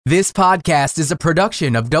This podcast is a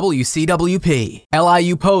production of WCWP,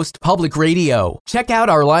 LIU Post Public Radio. Check out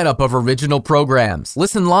our lineup of original programs,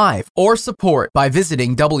 listen live, or support by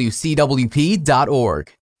visiting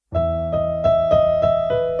WCWP.org.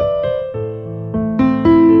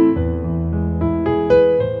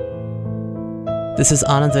 This is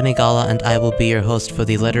Anand Venigala, and I will be your host for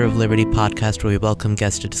the Letter of Liberty podcast, where we welcome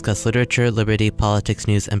guests to discuss literature, liberty, politics,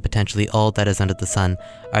 news, and potentially all that is under the sun.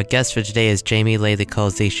 Our guest for today is Jamie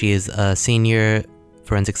Lee-Licozzi. She is a senior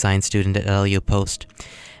forensic science student at LIU Post,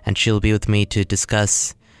 and she'll be with me to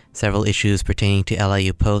discuss several issues pertaining to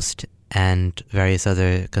LIU Post and various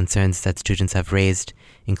other concerns that students have raised,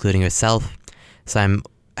 including herself. So I'm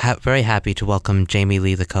very happy to welcome Jamie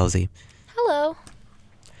Lee-Licozzi. Hello.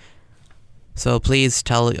 So please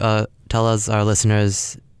tell us, our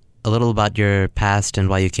listeners, a little about your past and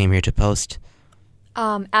why you came here to Post.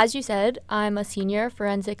 As you said, I'm a senior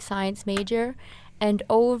forensic science major, and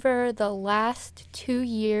over the last 2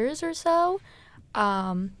 years or so,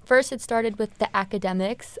 first it started with the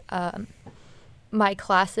academics. My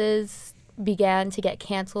classes began to get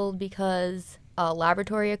canceled because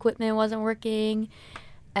laboratory equipment wasn't working,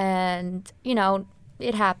 and,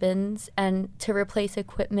 it happens, and to replace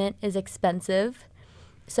equipment is expensive.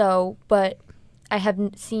 But I have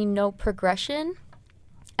seen no progression.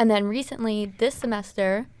 And then recently, this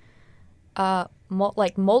semester,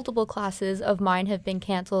 multiple classes of mine have been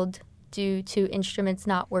canceled due to instruments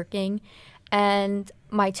not working, and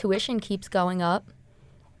my tuition keeps going up.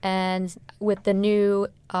 And with the new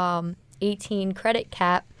 18 credit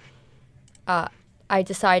cap, I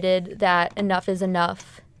decided that enough is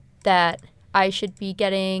enough, that I should be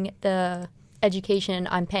getting the education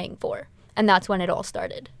I'm paying for. And that's when it all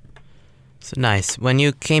started. So nice. When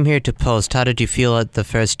you came here to Post, how did you feel at the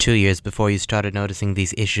first 2 years before you started noticing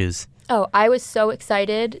these issues? Oh, I was so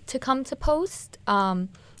excited to come to Post.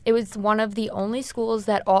 It was one of the only schools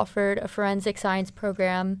that offered a forensic science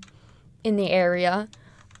program in the area.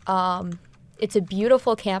 It's a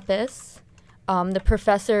beautiful campus. The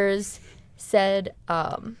professors said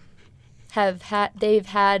they've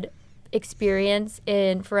had experience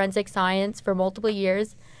in forensic science for multiple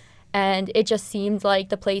years, and it just seemed like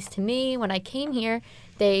the place to me. When I came here,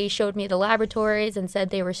 they showed me the laboratories and said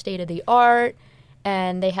they were state-of-the-art,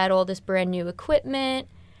 and they had all this brand new equipment.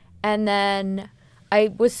 And then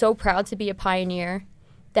I was so proud to be a pioneer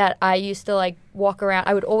that I used to walk around.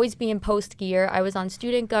 I would always be in Post gear. I was on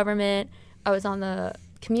student government. I was on the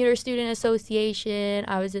Commuter Student Association.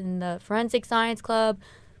 I was in the Forensic Science Club.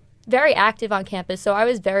 Very active on campus, so I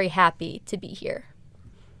was very happy to be here.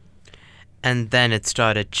 And then it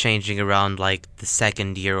started changing around the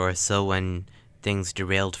second year or so when things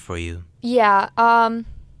derailed for you. Yeah,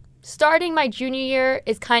 starting my junior year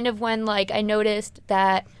is kind of when I noticed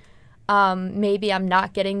that maybe I'm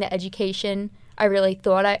not getting the education I really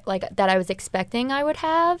thought that I was expecting I would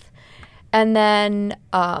have. And then,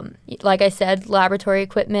 like I said, laboratory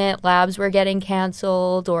equipment, labs were getting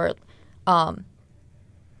canceled, or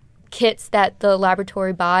kits that the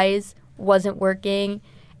laboratory buys wasn't working.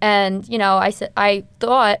 And, I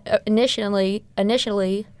thought initially,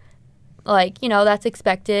 that's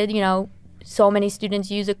expected. So many students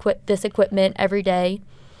use this equipment every day.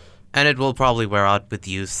 And it will probably wear out with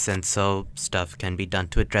use, and so stuff can be done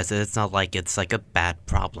to address it. It's not like it's a bad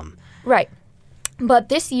problem. Right. But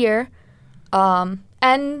this year,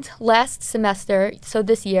 and last semester, so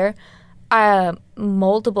this year,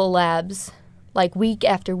 multiple labs, week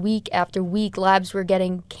after week after week, labs were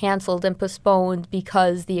getting canceled and postponed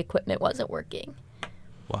because the equipment wasn't working.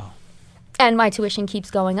 Wow. And my tuition keeps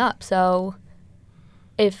going up. So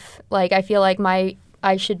if, I feel like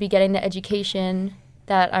I should be getting the education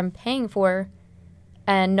that I'm paying for,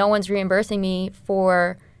 and no one's reimbursing me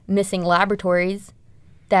for missing laboratories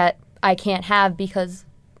that I can't have because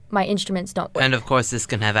my instruments don't work. And of course, this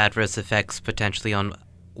can have adverse effects potentially on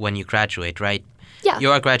when you graduate, right? Yeah.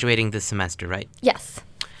 You are graduating this semester, right? Yes.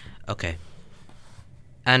 Okay.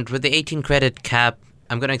 And with the 18 credit cap,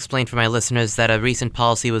 I'm going to explain for my listeners that a recent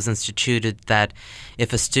policy was instituted that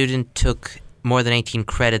if a student took more than 18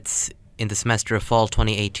 credits in the semester of fall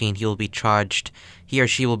 2018, he or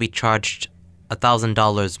she will be charged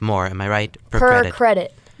 $1,000 more. Am I right? Per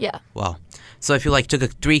credit. Yeah. Wow. So if you took a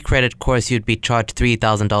 3-credit course, you'd be charged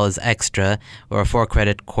 $3,000 extra, or a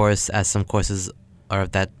 4-credit course, as some courses are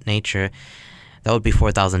of that nature. That would be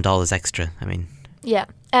 $4,000 extra. Yeah.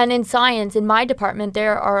 And in science, in my department,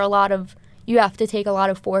 you have to take a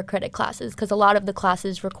lot of 4-credit classes because a lot of the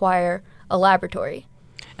classes require a laboratory.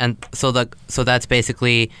 And so that's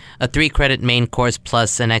basically a 3-credit main course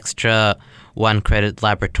plus an extra 1-credit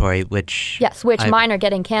laboratory, which... Yes, which mine are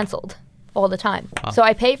getting canceled. all the time. Wow. So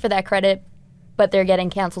I pay for that credit, but they're getting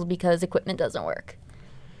canceled because equipment doesn't work.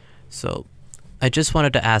 So I just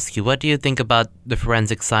wanted to ask you, what do you think about the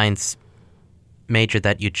forensic science major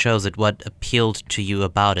that you chose? What appealed to you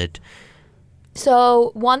about it?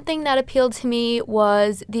 So one thing that appealed to me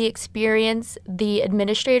was the experience the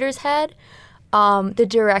administrators had. The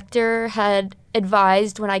director had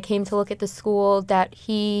advised when I came to look at the school that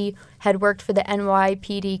he had worked for the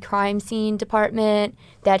NYPD crime scene department,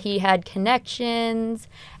 that he had connections,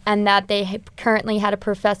 and that they currently had a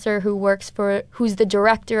professor who's the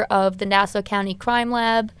director of the Nassau County Crime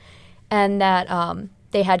Lab, and that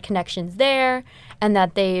they had connections there, and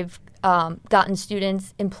that they've gotten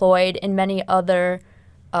students employed in many other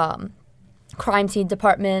crime scene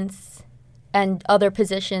departments and other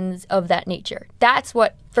positions of that nature. That's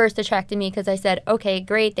what first attracted me, because I said, okay,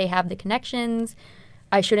 great, they have the connections.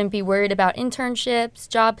 I shouldn't be worried about internships,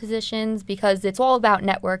 job positions, because it's all about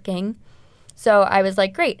networking. So I was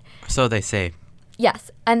like, great. So they say.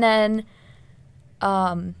 Yes. And then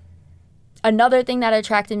another thing that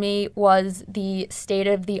attracted me was the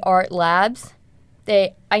state-of-the-art labs.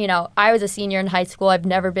 I was a senior in high school. I've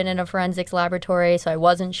never been in a forensics laboratory, so I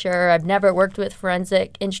wasn't sure. I've never worked with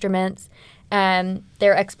forensic instruments. And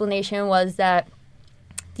their explanation was that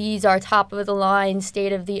these are top-of-the-line,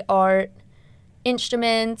 state-of-the-art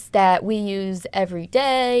instruments that we use every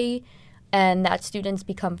day and that students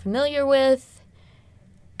become familiar with.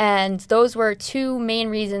 And those were two main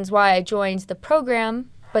reasons why I joined the program.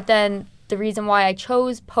 But then the reason why I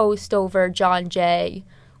chose Post over John Jay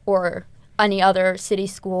or any other city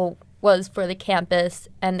school was for the campus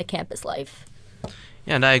and the campus life.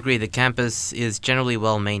 Yeah, and I agree. The campus is generally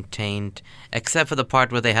well maintained, except for the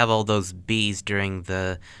part where they have all those bees during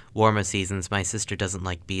the warmer seasons. My sister doesn't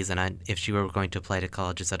like bees, and if she were going to apply to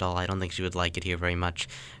colleges at all, I don't think she would like it here very much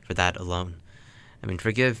for that alone. I mean,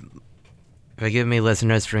 forgive me,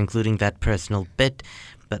 listeners, for including that personal bit,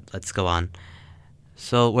 but let's go on.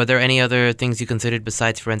 So, were there any other things you considered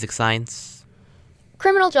besides forensic science?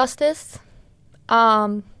 Criminal justice,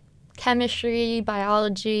 chemistry,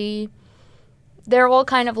 biology. They're all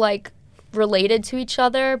kind of like related to each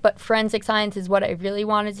other, but forensic science is what I really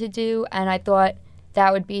wanted to do, and I thought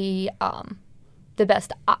that would be the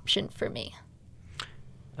best option for me.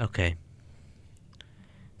 Okay.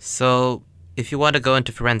 So, if you want to go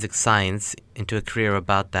into forensic science, into a career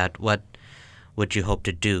about that, what would you hope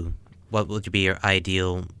to do? What would be your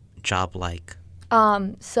ideal job like?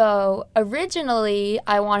 So originally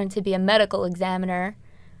I wanted to be a medical examiner.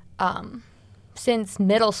 Since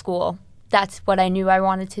middle school, that's what I knew I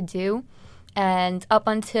wanted to do. And up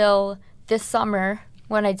until this summer,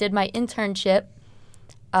 when I did my internship,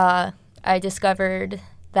 I discovered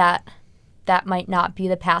that that might not be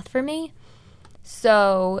the path for me.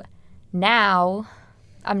 So now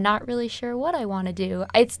I'm not really sure what I want to do.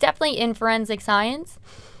 It's definitely in forensic science.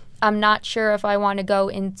 I'm not sure if I want to go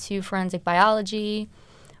into forensic biology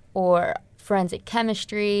or forensic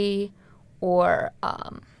chemistry or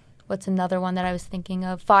what's another one that I was thinking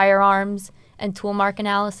of? Firearms and tool mark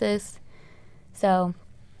analysis. So,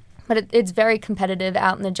 but it's very competitive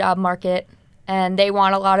out in the job market, and they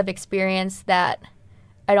want a lot of experience that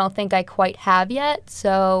I don't think I quite have yet.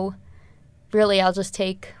 So really, I'll just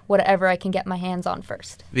take whatever I can get my hands on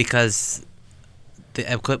first. Because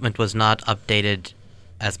the equipment was not updated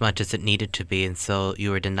as much as it needed to be, and so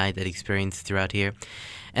you were denied that experience throughout here.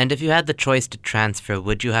 And if you had the choice to transfer,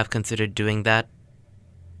 would you have considered doing that?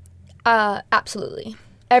 Absolutely.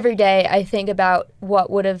 Every day I think about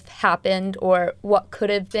what would have happened or what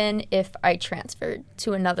could have been if I transferred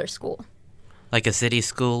to another school. Like a city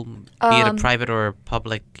school, be it a private or a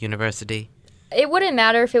public university? It wouldn't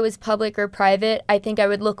matter if it was public or private. I think I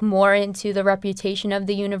would look more into the reputation of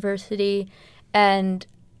the university, and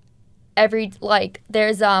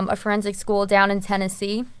there's a forensic school down in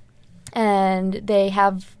Tennessee, and they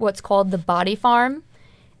have what's called the body farm,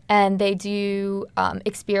 and they do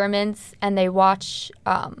experiments, and they watch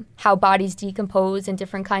how bodies decompose in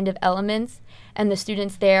different kind of elements, and the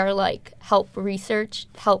students there help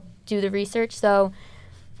do the research. So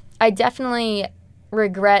I definitely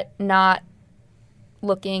regret not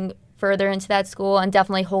looking further into that school and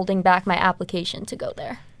definitely holding back my application to go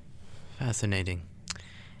there. Fascinating.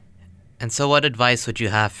 And so what advice would you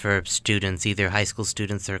have for students, either high school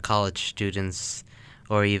students or college students,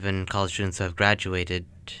 or even college students who have graduated,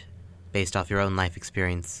 based off your own life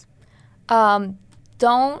experience?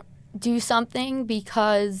 Don't do something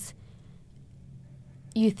because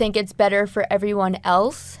you think it's better for everyone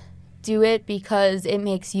else. Do it because it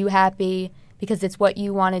makes you happy, because it's what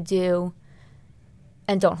you want to do,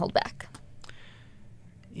 and don't hold back.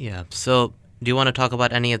 Yeah, so Do you want to talk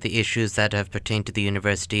about any of the issues that have pertained to the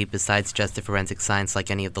university besides just the forensic science,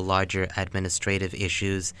 like any of the larger administrative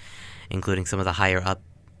issues, including some of the higher up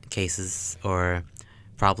cases or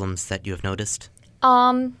problems that you have noticed?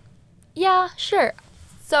 Yeah, sure.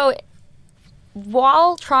 So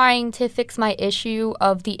while trying to fix my issue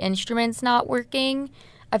of the instruments not working,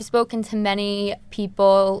 I've spoken to many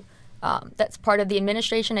people that's part of the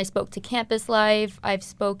administration. I spoke to Campus Life. I've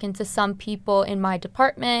spoken to some people in my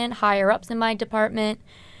department, higher ups in my department.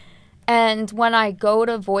 And when I go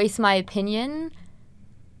to voice my opinion,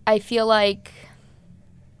 I feel like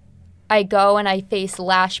I go and I face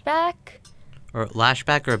lashback. Or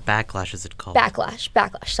lashback or backlash, is it called?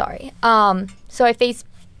 Backlash, sorry. So I face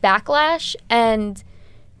backlash, and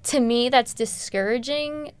to me that's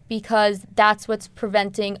discouraging because that's what's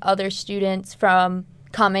preventing other students from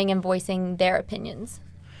coming and voicing their opinions.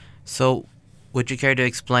 So would you care to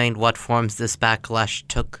explain what forms this backlash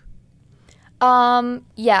took?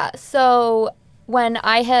 Yeah, so when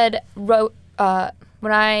I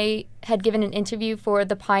had given an interview for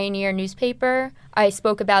the Pioneer newspaper, I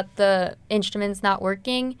spoke about the instruments not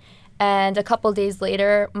working, and a couple days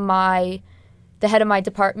later, the head of my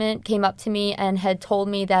department came up to me and had told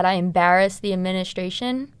me that I embarrassed the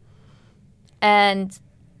administration. And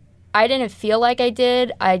I didn't feel like I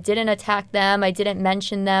did. I didn't attack them. I didn't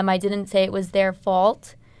mention them. I didn't say it was their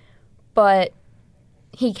fault. But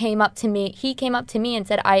he came up to me and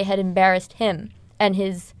said I had embarrassed him and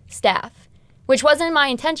his staff, which wasn't my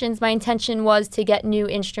intentions. My intention was to get new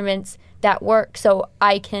instruments that work so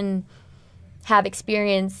I can have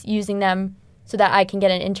experience using them so that I can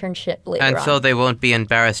get an internship later on. And so they won't be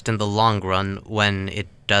embarrassed in the long run when it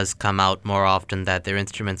does come out more often that their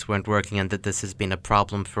instruments weren't working and that this has been a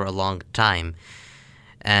problem for a long time.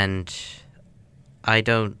 And I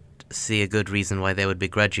don't see a good reason why they would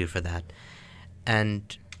begrudge you for that.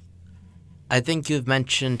 And I think you've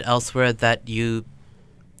mentioned elsewhere that you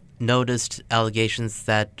noticed allegations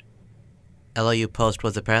that LIU Post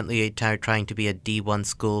was apparently trying to be a D1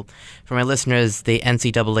 school. For my listeners, the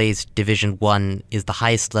NCAA's Division I is the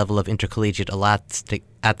highest level of intercollegiate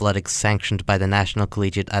athletics sanctioned by the National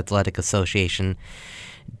Collegiate Athletic Association.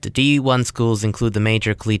 The D1 schools include the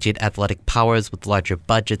major collegiate athletic powers with larger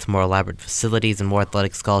budgets, more elaborate facilities, and more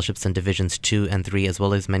athletic scholarships than Divisions II and III, as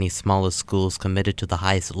well as many smaller schools committed to the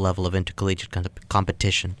highest level of intercollegiate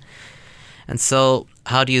competition. And so,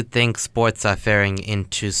 how do you think sports are faring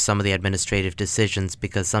into some of the administrative decisions?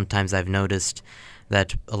 Because sometimes I've noticed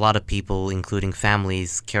that a lot of people, including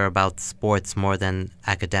families, care about sports more than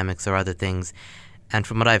academics or other things. And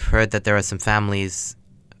from what I've heard, that there are some families,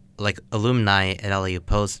 like alumni at LIU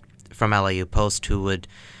Post, from LIU Post, who would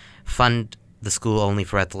fund the school only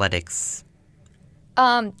for athletics.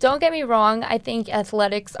 Don't get me wrong. I think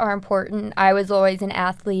athletics are important. I was always an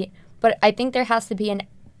athlete. But I think there has to be an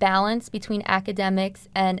balance between academics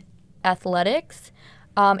and athletics.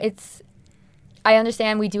 I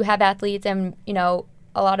understand we do have athletes and, a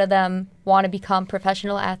lot of them want to become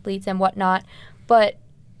professional athletes and whatnot, but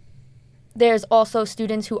there's also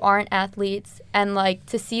students who aren't athletes, and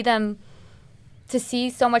to see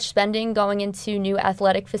so much spending going into new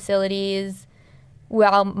athletic facilities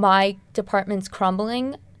while my department's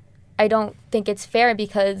crumbling, I don't think it's fair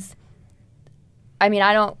because, I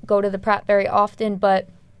don't go to the Pratt very often, but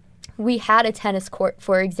we had a tennis court,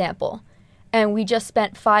 for example, and we just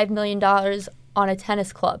spent $5 million on a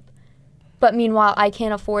tennis club. But meanwhile,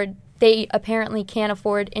 they apparently can't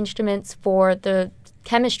afford instruments for the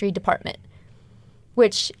chemistry department,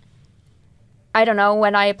 which, I don't know,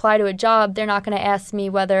 when I apply to a job, they're not going to ask me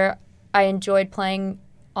whether I enjoyed playing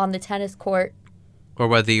on the tennis court. Or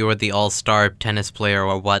whether you were the all-star tennis player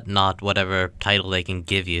or whatnot, whatever title they can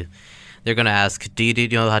give you. They're going to ask, do you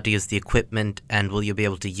know how to use the equipment, and will you be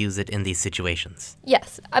able to use it in these situations?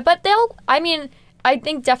 Yes, but I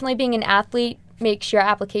think definitely being an athlete makes your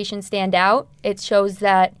application stand out. It shows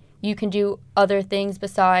that you can do other things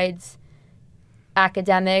besides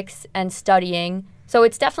academics and studying. So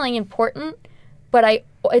it's definitely important, but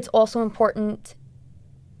it's also important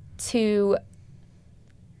to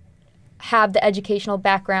have the educational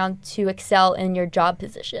background to excel in your job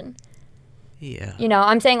position. Yeah.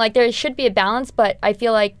 I'm saying there should be a balance, but I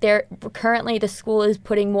feel like currently the school is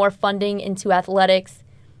putting more funding into athletics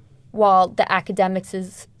while the academics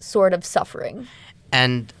is sort of suffering.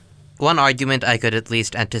 And one argument I could at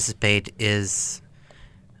least anticipate is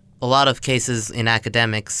a lot of cases in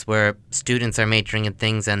academics where students are majoring in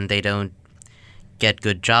things and they don't get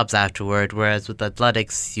good jobs afterward, whereas with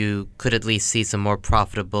athletics you could at least see some more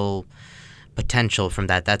profitable potential from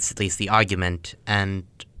that. That's at least the argument. And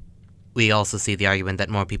we also see the argument that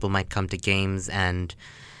more people might come to games and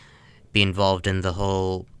be involved in the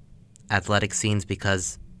whole athletic scenes?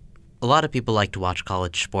 Because a lot of people like to watch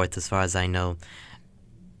college sports, as far as I know.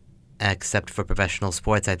 Except for professional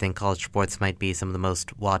sports, I think college sports might be some of the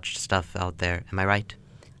most watched stuff out there. Am I right?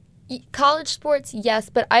 College sports, yes,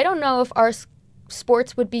 but I don't know if our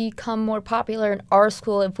sports would become more popular in our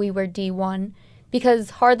school if we were D1, because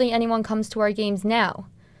hardly anyone comes to our games now.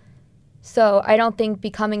 So I don't think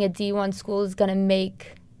becoming a D1 school is going to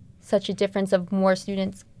make such a difference of more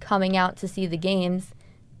students coming out to see the games.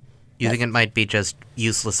 You think it might be just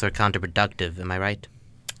useless or counterproductive, am I right?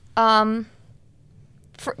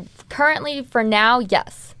 Currently, for now,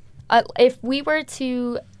 yes. If we were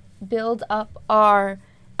to build up our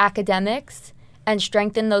academics and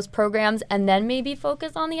strengthen those programs and then maybe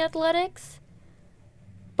focus on the athletics.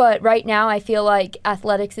 But right now, I feel like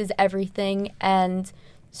athletics is everything, and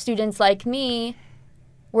students like me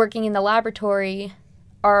working in the laboratory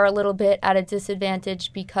are a little bit at a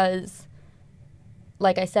disadvantage because,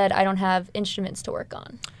 like I said, I don't have instruments to work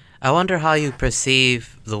on. I wonder how you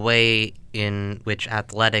perceive the way in which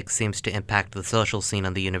athletics seems to impact the social scene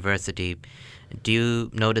on the university. Do you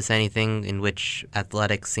notice anything in which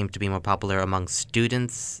athletics seem to be more popular among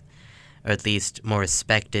students, or at least more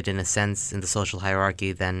respected in a sense in the social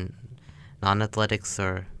hierarchy than non-athletics?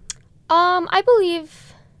 Or I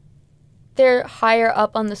believe they're higher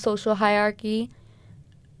up on the social hierarchy.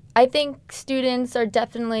 I think students are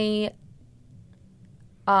definitely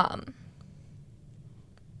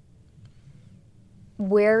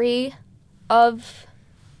wary of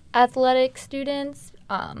athletic students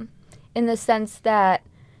in the sense that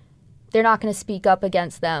they're not going to speak up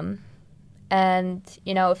against them. And,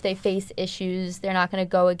 if they face issues, they're not going to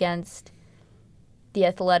go against the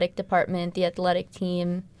athletic department, the athletic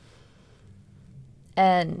team.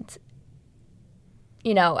 And,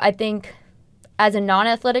 I think as a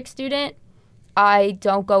non-athletic student, I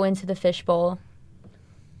don't go into the fishbowl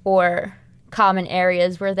or common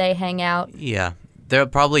areas where they hang out. Yeah. They're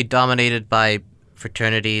probably dominated by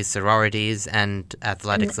fraternities, sororities, and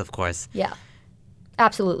athletics, of course. Yeah,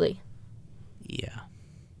 absolutely. Yeah.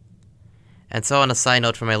 And so on a side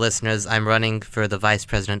note for my listeners, I'm running for the vice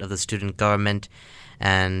president of the student government,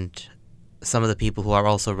 and some of the people who are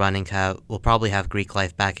also running will probably have Greek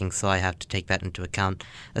life backing, so I have to take that into account.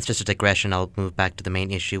 That's just a digression. I'll move back to the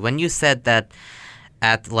main issue. When you said that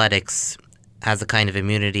athletics has a kind of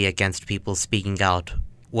immunity against people speaking out,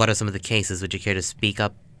 what are some of the cases? Would you care to speak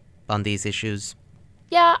up on these issues?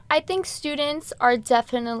 Yeah, I think students are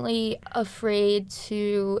definitely afraid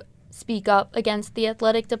to speak up against the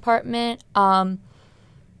athletic department. I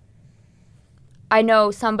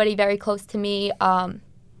know somebody very close to me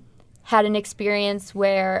had an experience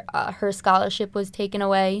where her scholarship was taken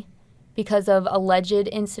away because of alleged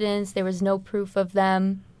incidents. There was no proof of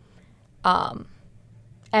them. And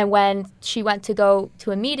when she went to go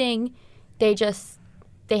to a meeting, they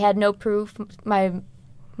had no proof. My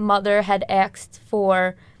mother had asked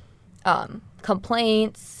for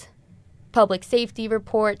complaints, public safety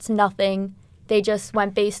reports, nothing. They just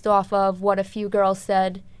went based off of what a few girls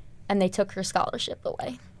said, and they took her scholarship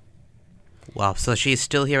away. Wow, so she's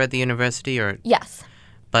still here at the university, or? Yes.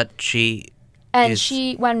 But she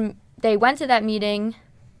when they went to that meeting,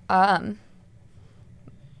 the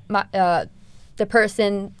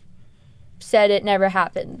person said it never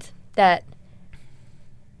happened, that,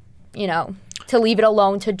 to leave it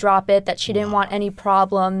alone, to drop it, that she didn't want any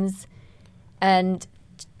problems. And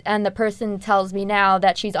the person tells me now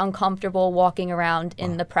that she's uncomfortable walking around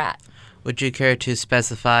in the Pratt. Would you care to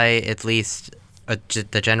specify at least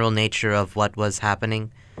the general nature of what was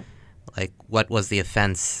happening? Like, what was the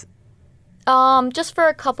offense? Just for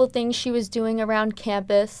a couple things she was doing around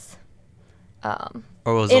campus.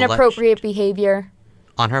 Or was inappropriate behavior.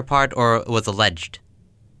 On her part, or was alleged?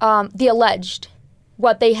 The alleged.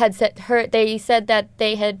 What they had said, they said that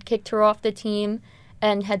they had kicked her off the team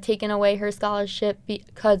and had taken away her scholarship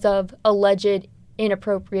because of alleged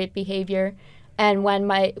inappropriate behavior. And when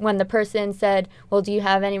the person said, well, do you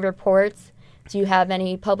have any reports? Do you have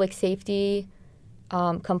any public safety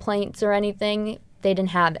complaints or anything? They didn't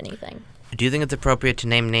have anything. Do you think it's appropriate to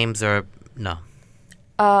name names, or no?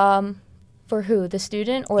 For who? The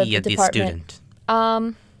student or the department? The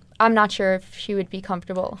student. I'm not sure if she would be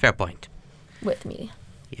comfortable. Fair point. With me.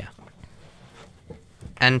 Yeah.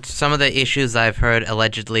 And some of the issues I've heard,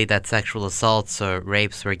 allegedly that sexual assaults or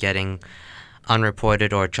rapes were getting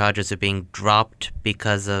unreported, or charges are being dropped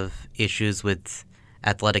because of issues with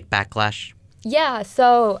athletic backlash. Yeah,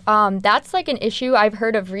 so that's like an issue I've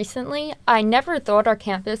heard of recently. I never thought our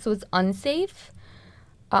campus was unsafe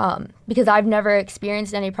because I've never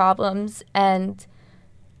experienced any problems. And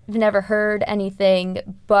never heard anything.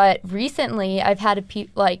 But recently, I've had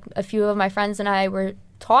a few of my friends and I were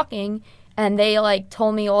talking, and they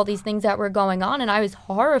told me all these things that were going on, and I was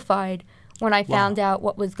horrified when I found out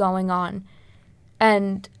what was going on.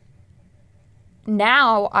 And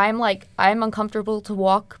now I'm uncomfortable to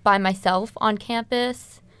walk by myself on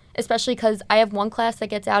campus, especially because I have one class that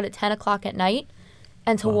gets out at 10 o'clock at night,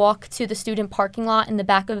 and to walk to the student parking lot in the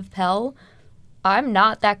back of Pell, I'm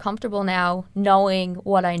not that comfortable now knowing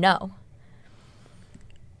what I know.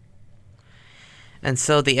 And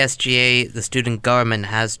so the SGA, the student government,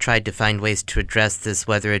 has tried to find ways to address this,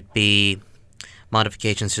 whether it be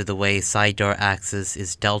modifications to the way side door access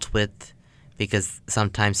is dealt with, because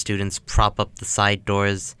sometimes students prop up the side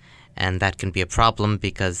doors, and that can be a problem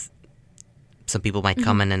because some people might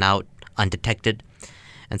come in and out undetected.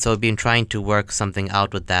 And so we've been trying to work something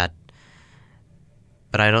out with that,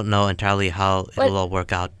 but I don't know entirely how it'll all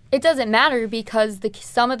work out. It doesn't matter because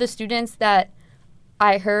some of the students that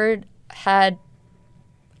I heard had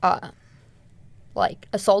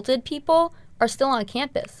assaulted people are still on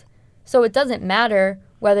campus. So it doesn't matter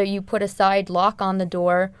whether you put a side lock on the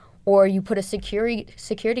door or you put a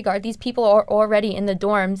security guard. These people are already in the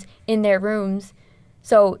dorms, in their rooms.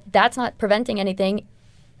 So that's not preventing anything.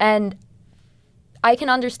 And I can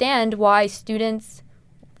understand why students,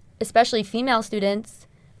 especially female students,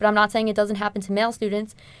 but I'm not saying it doesn't happen to male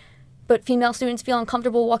students, but female students feel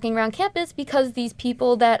uncomfortable walking around campus because these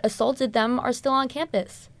people that assaulted them are still on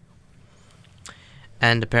campus.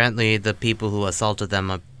 And apparently the people who assaulted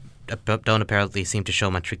them don't apparently seem to show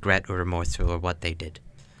much regret or remorse for what they did.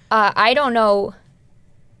 I don't know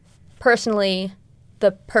personally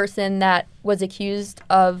the person that was accused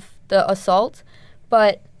of the assault,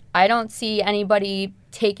 but I don't see anybody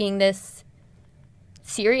taking this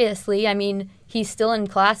seriously. I mean, he's still in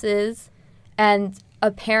classes, and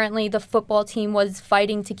apparently the football team was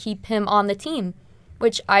fighting to keep him on the team,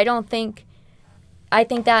 which I think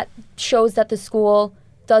that shows that the school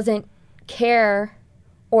doesn't care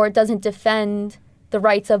or doesn't defend the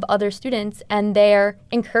rights of other students, and they're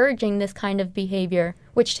encouraging this kind of behavior,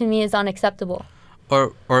 which to me is unacceptable.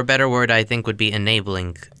 Or a better word, I think, would be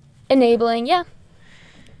enabling. Enabling, yeah.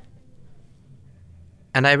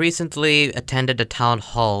 And I recently attended a town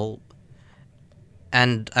hall,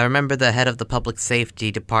 and I remember the head of the public safety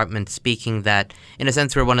department speaking that, in a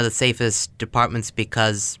sense, we're one of the safest departments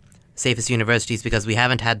safest universities because we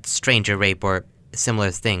haven't had stranger rape or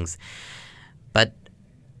similar things. But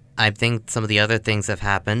I think some of the other things have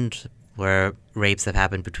happened where rapes have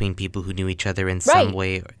happened between people who knew each other in some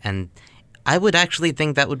way. And I would actually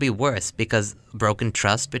think that would be worse because broken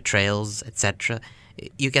trust, betrayals, etc.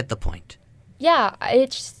 You get the point. Yeah,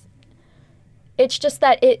 it's just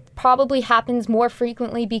that it probably happens more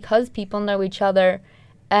frequently because people know each other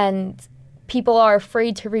and people are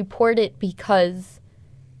afraid to report it because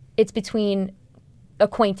it's between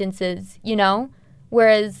acquaintances, you know?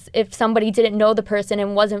 Whereas if somebody didn't know the person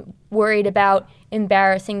and wasn't worried about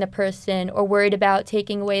embarrassing the person or worried about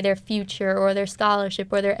taking away their future or their scholarship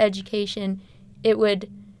or their education, it would,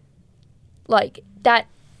 that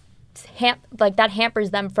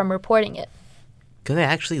hampers them from reporting it. Could they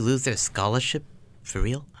actually lose their scholarship for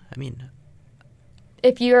real? I mean,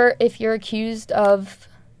 if you're accused of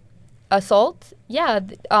assault, yeah,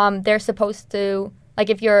 they're supposed to,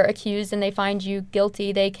 if you're accused and they find you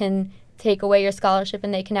guilty, they can take away your scholarship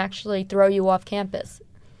and they can actually throw you off campus.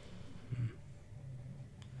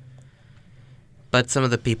 But some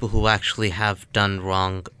of the people who actually have done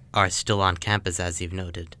wrong are still on campus, as you've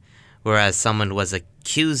noted, whereas someone was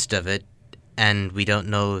accused of it and we don't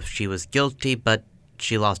know if she was guilty, but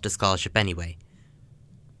she lost a scholarship anyway.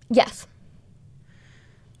 Yes.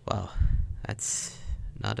 Wow, that's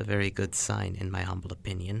not a very good sign, in my humble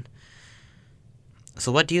opinion.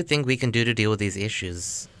 So what do you think we can do to deal with these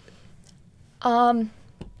issues?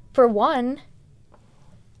 For one,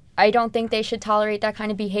 I don't think they should tolerate that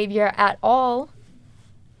kind of behavior at all.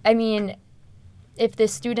 I mean, if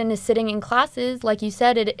this student is sitting in classes, like you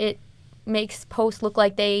said, it makes posts look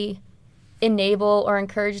like they enable or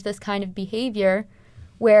encourage this kind of behavior,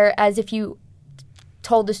 whereas if you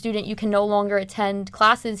told the student you can no longer attend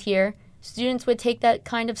classes here, students would take that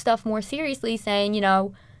kind of stuff more seriously, saying,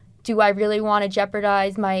 do I really want to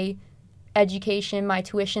jeopardize my education, my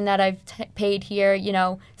tuition that I've paid here,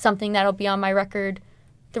 something that'll be on my record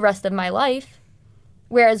the rest of my life.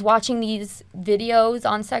 Whereas watching these videos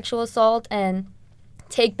on sexual assault and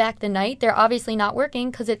Take Back the Night, they're obviously not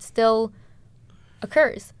working because it still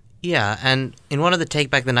occurs. Yeah, and in one of the Take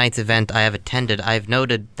Back the Nights event I have attended, I've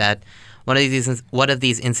noted that one of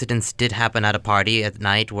these incidents did happen at a party at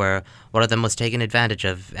night where one of them was taken advantage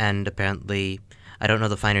of, and apparently I don't know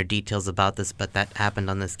the finer details about this, but that happened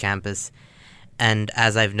on this campus. And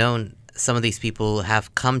as I've known, some of these people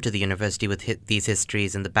have come to the university with these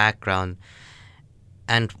histories in the background.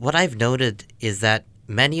 And what I've noted is that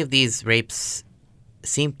many of these rapes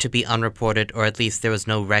seem to be unreported, or at least there was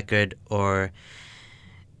no record or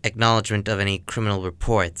acknowledgement of any criminal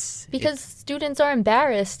reports. Because students are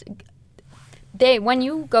embarrassed. When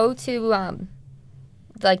you go to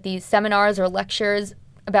like these seminars or lectures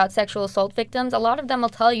about sexual assault victims, a lot of them will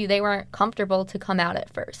tell you they weren't comfortable to come out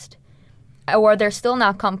at first, or they're still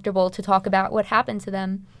not comfortable to talk about what happened to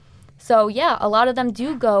them. So yeah, a lot of them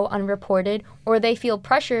do go unreported, or they feel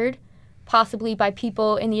pressured, possibly by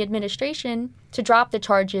people in the administration, to drop the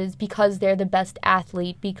charges because they're the best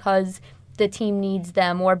athlete, because the team needs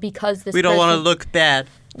them, or because this we don't person... want to look bad.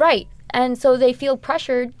 Right. And so they feel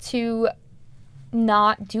pressured to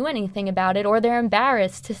not do anything about it, or they're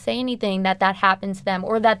embarrassed to say anything that happened to them,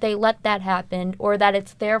 or that they let that happen, or that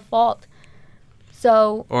it's their fault.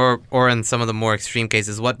 So, or in some of the more extreme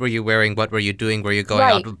cases, what were you wearing? What were you doing? Were you going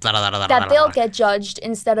right, out? Blah, blah, blah, blah, that blah, they'll blah. get judged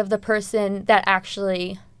instead of the person that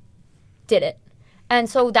actually did it. And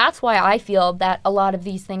so that's why I feel that a lot of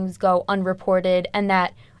these things go unreported, and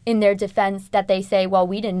that in their defense that they say, well,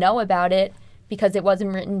 we didn't know about it because it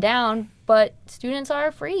wasn't written down, but students are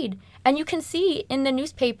afraid. And you can see in the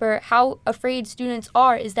newspaper how afraid students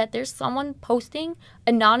are, is that there's someone posting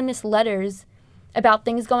anonymous letters about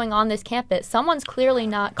things going on this campus. Someone's clearly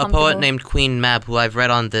not comfortable. A poet named Queen Mab, who I've read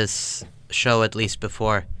on this show at least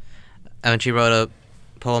before, and she wrote a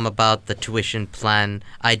poem about the tuition plan.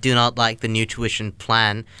 I do not like the new tuition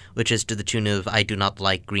plan, which is to the tune of, I do not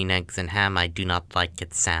like green eggs and ham, I do not like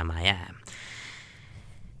it, Sam, I am.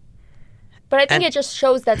 But I think it just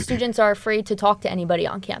shows that students are afraid to talk to anybody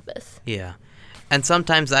on campus. Yeah. And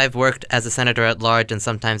sometimes I've worked as a senator at large, and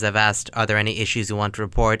sometimes I've asked, are there any issues you want to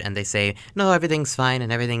report? And they say, no, everything's fine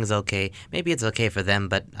and everything's okay. Maybe it's okay for them,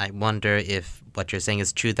 but I wonder if what you're saying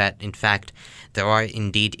is true, that in fact there are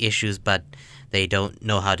indeed issues, but they don't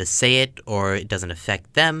know how to say it, or it doesn't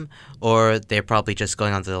affect them, or they're probably just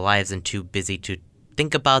going on with their lives and too busy to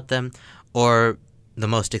think about them, or the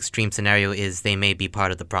most extreme scenario is they may be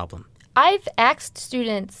part of the problem. I've asked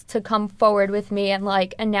students to come forward with me and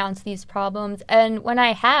announce these problems, and when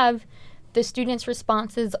I have, the students'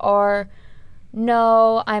 responses are,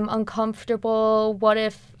 no, I'm uncomfortable. What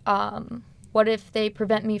if they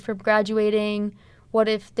prevent me from graduating? What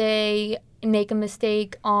if they make a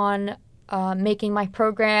mistake on making my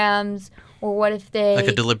programs? Or what if they... Like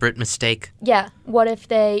a deliberate mistake? Yeah. What if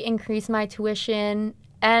they increase my tuition?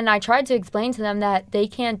 And I tried to explain to them that they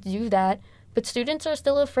can't do that, but students are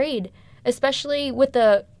still afraid, especially with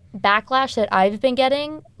the backlash that I've been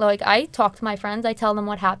getting. I talk to my friends, I tell them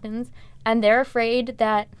what happens, and they're afraid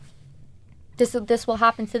that this will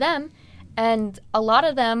happen to them. And a lot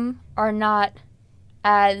of them are not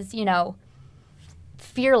as,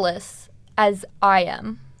 fearless as I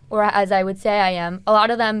am, or as I would say I am. A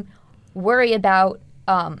lot of them worry about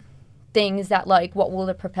things that, what will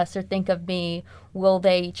the professor think of me? Will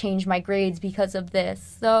they change my grades because of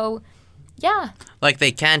this? So, yeah.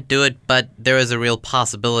 They can't do it, but there is a real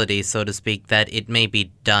possibility, so to speak, that it may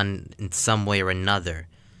be done in some way or another.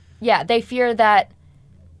 Yeah, they fear that,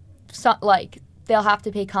 they'll have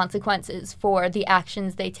to pay consequences for the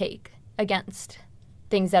actions they take against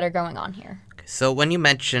things that are going on here. So when you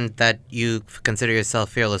mentioned that you consider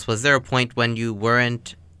yourself fearless, was there a point when you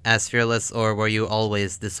weren't as fearless, or were you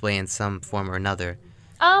always this way in some form or another?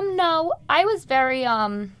 No. I was very,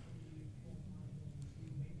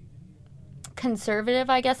 conservative,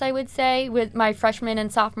 I guess I would say, with my freshman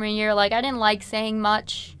and sophomore year. I didn't like saying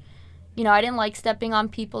much. I didn't like stepping on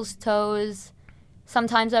people's toes.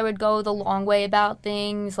 Sometimes I would go the long way about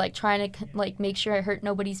things, trying to, make sure I hurt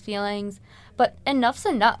nobody's feelings. But enough's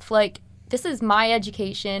enough. This is my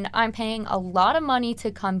education. I'm paying a lot of money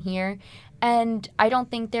to come here, and I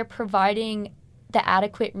don't think they're providing the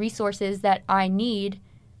adequate resources that I need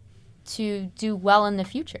to do well in the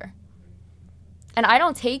future. And I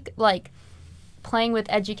don't take, playing with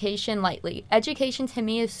education lightly. Education to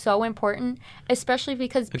me is so important, especially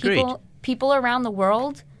because people around the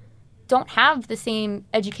world don't have the same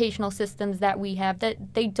educational systems that we have,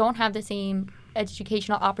 that they don't have the same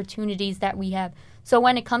educational opportunities that we have. So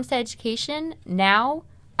when it comes to education, now,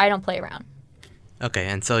 I don't play around. Okay,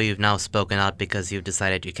 and so you've now spoken out because you've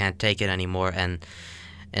decided you can't take it anymore, and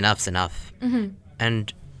enough's enough. Mm-hmm.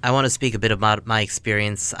 And I want to speak a bit about my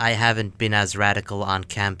experience. I haven't been as radical on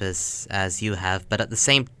campus as you have, but at the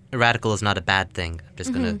same, radical is not a bad thing. I'm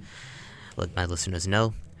just going to let my listeners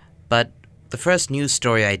know. But the first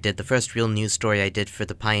real news story I did for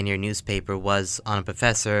the Pioneer newspaper was on a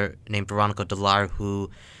professor named Veronica Delar, who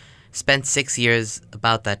spent 6 years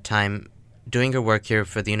about that time doing her work here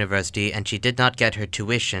for the university, and she did not get her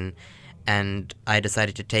tuition. And I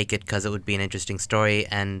decided to take it because it would be an interesting story,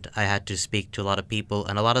 and I had to speak to a lot of people,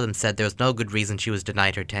 and a lot of them said there was no good reason she was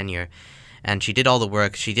denied her tenure. And she did all the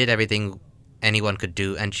work, she did everything anyone could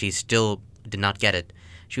do, and she still did not get it.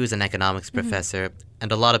 She was an economics professor,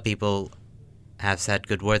 and a lot of people have said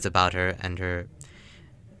good words about her and her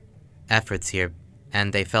efforts here,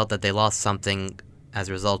 and they felt that they lost something as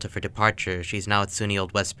a result of her departure. She's now at SUNY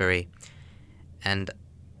Old Westbury, and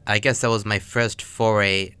I guess that was my first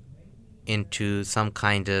foray into some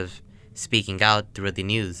kind of speaking out through the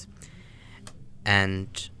news.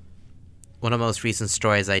 And one of the most recent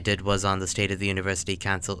stories I did was on the State of the University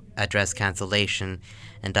address cancellation,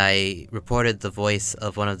 and I reported the voice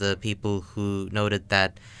of one of the people who noted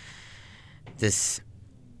that this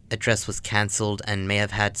address was cancelled and may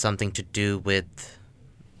have had something to do with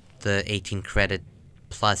the 18 credit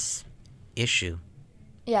plus issue.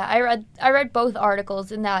 Yeah, I read both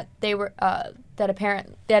articles in that they were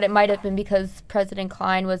that it might have been because President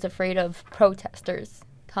Klein was afraid of protesters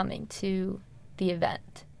coming to the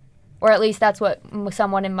event, or at least that's what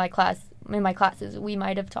someone in my classes we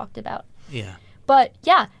might have talked about. Yeah. But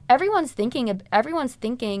yeah, everyone's thinking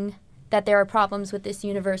that there are problems with this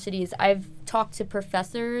university. I've talked to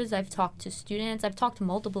professors, I've talked to students, I've talked to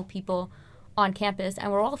multiple people on campus,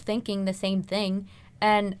 and we're all thinking the same thing.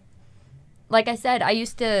 And like I said, I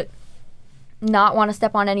used to not want to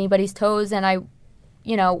step on anybody's toes, and I,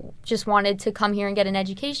 just wanted to come here and get an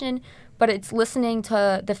education. But it's listening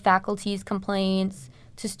to the faculty's complaints,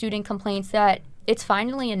 to student complaints, that it's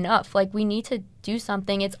finally enough. Like, we need to do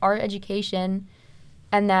something. It's our education,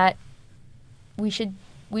 and that we should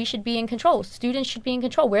be in control. Students should be in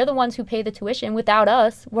control. We're the ones who pay the tuition. Without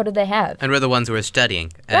us, what do they have? And we're the ones who are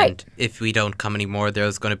studying. Right. And if we don't come anymore,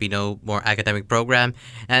 there's going to be no more academic program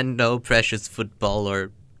and no precious football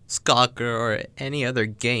or soccer or any other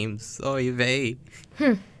games. Oy vey.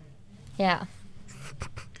 Yeah.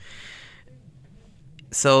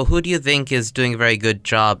 So who do you think is doing a very good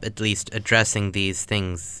job at least addressing these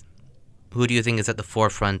things? Who do you think is at the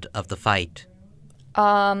forefront of the fight?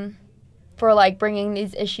 For bringing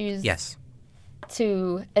these issues Yes.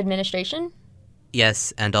 to administration?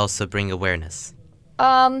 Yes, and also bring awareness.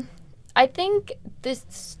 I think the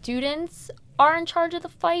students are in charge of the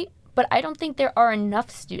fight, but I don't think there are enough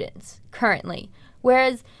students currently.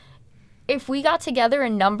 Whereas if we got together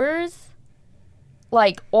in numbers,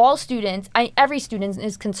 all students, every student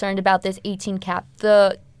is concerned about this 18 cap,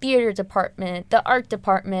 the theater department, the art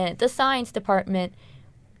department, the science department.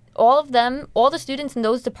 All the students in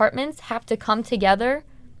those departments have to come together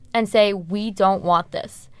and say, we don't want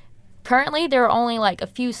this. Currently, there are only a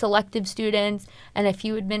few selective students and a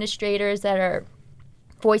few administrators that are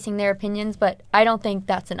voicing their opinions, but I don't think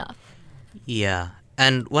that's enough. Yeah,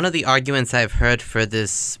 and one of the arguments I've heard for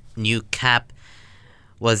this new cap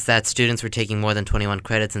was that students were taking more than 21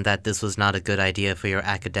 credits and that this was not a good idea for your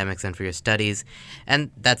academics and for your studies.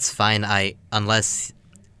 And that's fine, unless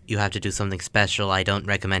you have to do something special. I don't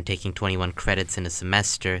recommend taking 21 credits in a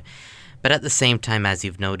semester. But at the same time, as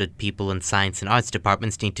you've noted, people in science and arts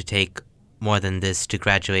departments need to take more than this to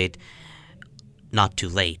graduate not too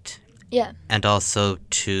late. Yeah. And also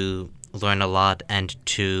to learn a lot and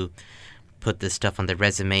to put this stuff on their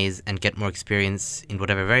resumes and get more experience in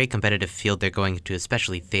whatever very competitive field they're going to,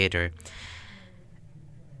 especially theater.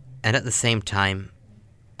 And at the same time,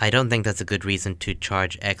 I don't think that's a good reason to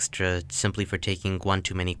charge extra simply for taking one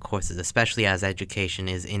too many courses, especially as education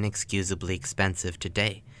is inexcusably expensive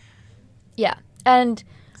today. Yeah, and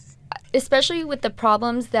especially with the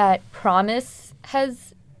problems that Promise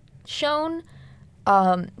has shown,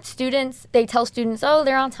 they tell students, oh,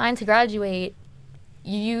 they're on time to graduate.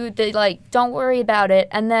 Don't worry about it.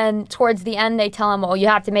 And then towards the end, they tell them, oh, you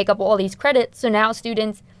have to make up all these credits. So now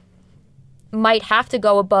students might have to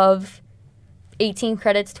go above 18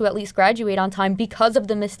 credits to at least graduate on time because of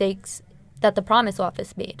the mistakes that the Promise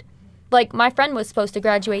office made. My friend was supposed to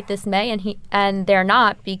graduate this May, and they're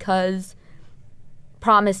not because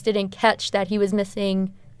Promise didn't catch that he was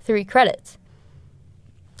missing 3 credits.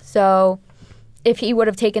 So if he would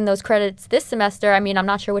have taken those credits this semester, I'm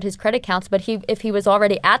not sure what his credit counts, but if he was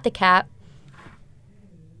already at the cap,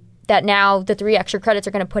 that now the 3 extra credits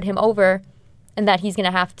are going to put him over, and that he's going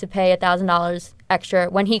to have to pay $1,000 extra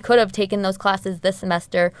when he could have taken those classes this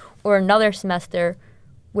semester or another semester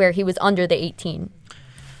where he was under the 18.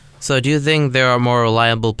 So do you think there are more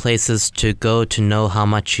reliable places to go to know how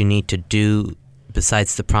much you need to do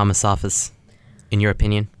besides the Promise office, in your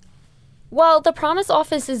opinion? Well, the Promise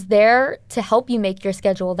office is there to help you make your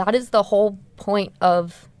schedule. That is the whole point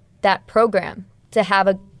of that program, to have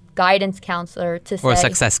a guidance counselor to say... Or a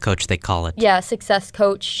success coach, they call it. Yeah, success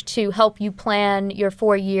coach to help you plan your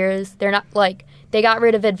 4 years. They're not like... They got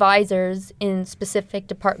rid of advisors in specific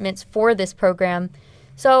departments for this program.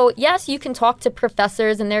 So, yes, you can talk to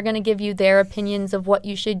professors and they're going to give you their opinions of what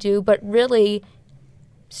you should do, but really,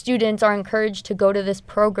 students are encouraged to go to this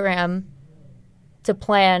program to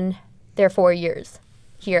plan their 4 years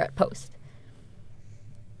here at Post.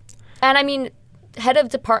 And I mean, head of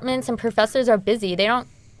departments and professors are busy.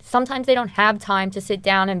 Sometimes they don't have time to sit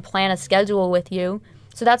down and plan a schedule with you.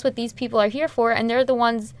 So that's what these people are here for, and they're the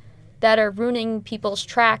ones that are ruining people's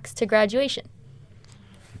tracks to graduation.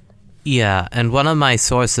 Yeah, and one of my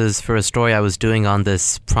sources for a story I was doing on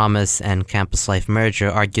this Promise and Campus Life merger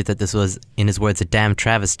argued that this was, in his words, a damn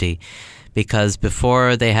travesty, because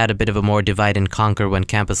before they had a bit of a more divide and conquer when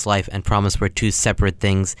Campus Life and Promise were two separate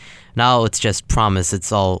things. Now it's just Promise.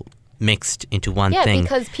 It's all mixed into one thing. Yeah,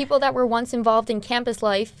 because people that were once involved in Campus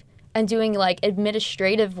Life and doing like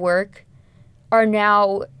administrative work are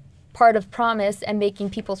now part of Promise and making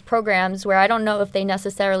people's programs, where I don't know if they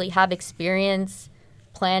necessarily have experience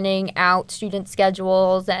planning out student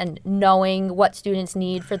schedules and knowing what students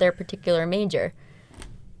need for their particular major.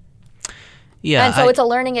 Yeah, and so it's a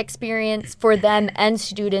learning experience for them and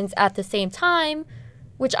students at the same time,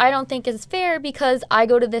 which I don't think is fair, because I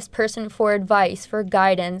go to this person for advice, for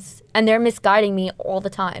guidance, and they're misguiding me all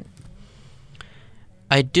the time.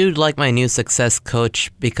 I do like my new success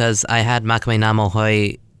coach because I had Makame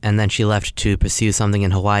Namohoi, and then she left to pursue something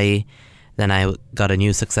in Hawaii. Then I got a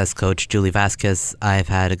new success coach, Julie Vasquez. I've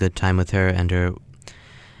had a good time with her, and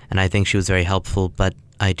I think she was very helpful. But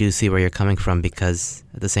I do see where you're coming from, because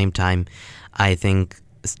at the same time, I think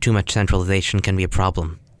too much centralization can be a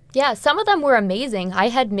problem. Yeah, some of them were amazing. I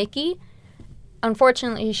had Mickey.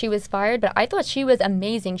 Unfortunately, she was fired, but I thought she was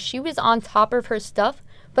amazing. She was on top of her stuff.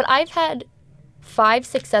 But I've had 5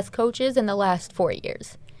 success coaches in the last 4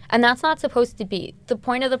 years. And that's not supposed to be. The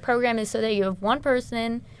point of the program is so that you have one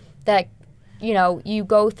person that, you know, you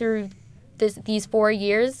go through these 4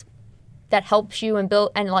 years that helps you and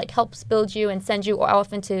helps build you and sends you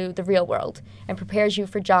off into the real world and prepares you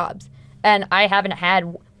for jobs. And I haven't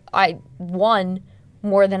had one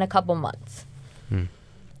more than a couple months.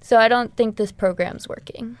 So I don't think this program's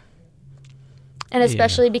working. And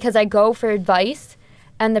especially because I go for advice,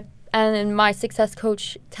 and my success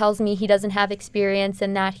coach tells me he doesn't have experience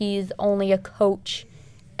and that he's only a coach.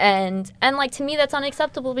 And like, to me, that's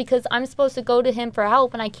unacceptable, because I'm supposed to go to him for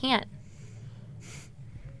help and I can't.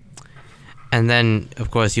 And then,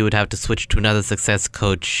 of course, you would have to switch to another success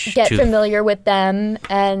coach. Get familiar with them,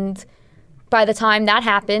 and by the time that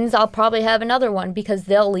happens, I'll probably have another one, because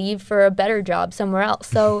they'll leave for a better job somewhere else.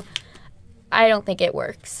 So I don't think it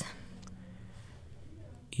works.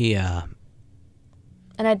 Yeah.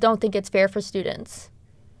 And I don't think it's fair for students.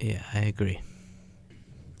 Yeah, I agree.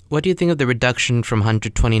 What do you think of the reduction from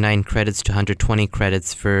 129 credits to 120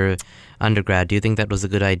 credits for undergrad? Do you think that was a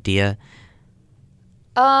good idea?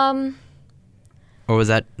 Or was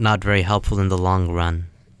that not very helpful in the long run?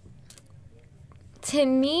 To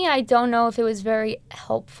me, I don't know if it was very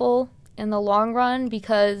helpful in the long run,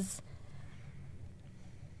 because,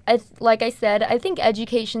 like I said, I think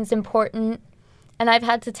education's important, and I've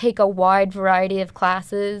had to take a wide variety of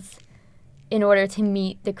classes in order to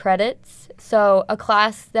meet the credits. So a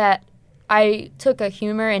class that I took, a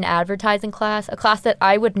humor and advertising class, a class that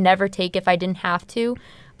I would never take if I didn't have to,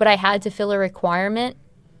 but I had to fill a requirement.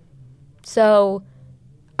 So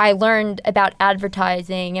I learned about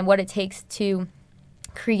advertising and what it takes to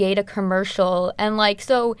create a commercial, and I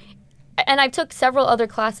took several other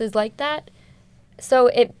classes like that.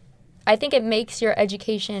 So I think it makes your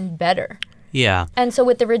education better. Yeah. And so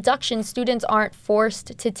with the reduction, students aren't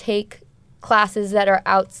forced to take classes that are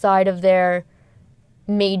outside of their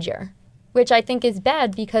major, which I think is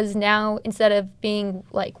bad, because now, instead of being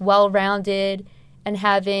like well-rounded and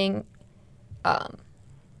having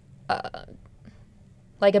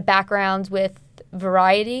like a background with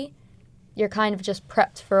variety, you're kind of just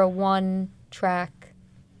prepped for a one-track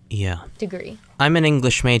degree. I'm an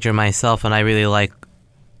English major myself, and I really like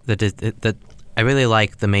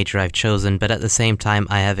the major I've chosen, but at the same time,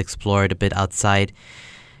 I have explored a bit outside,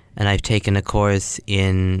 and I've taken a course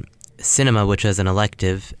in cinema, which is an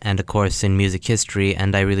elective, and a course in music history,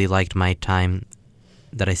 and I really liked my time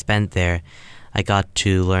that I spent there. I got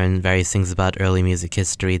to learn various things about early music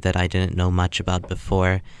history that I didn't know much about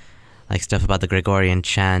before, like stuff about the Gregorian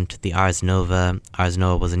chant, the Ars Nova. Ars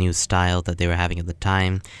Nova was a new style that they were having at the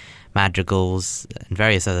time. madrigals, and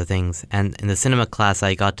various other things. And in the cinema class,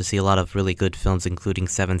 I got to see a lot of really good films, including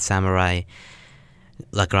Seven Samurai,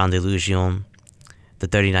 La Grande Illusion, The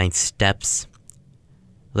 39 Steps,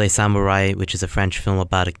 Les Samurai, which is a French film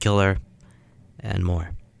about a killer, and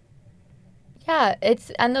more. Yeah,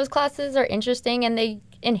 and those classes are interesting and they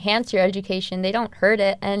enhance your education. They don't hurt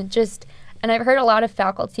it. And I've heard a lot of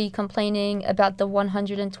faculty complaining about the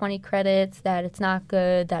 120 credits, that it's not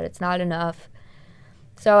good, that it's not enough.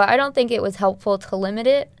 So I don't think it was helpful to limit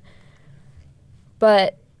it,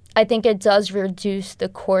 but I think it does reduce the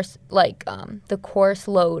course, the course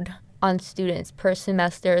load on students per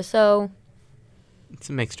semester. So it's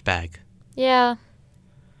a mixed bag. Yeah.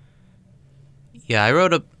 Yeah, I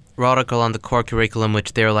wrote a article on the core curriculum,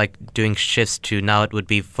 which they're doing shifts to. Now it would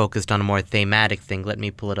be focused on a more thematic thing. Let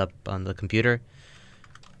me pull it up on the computer.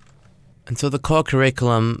 And so the core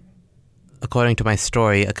curriculum, according to my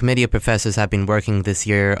story, a committee of professors have been working this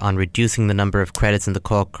year on reducing the number of credits in the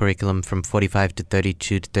core curriculum from 45 to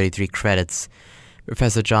 32 to 33 credits.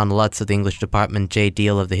 Professor John Lutz of the English Department, Jay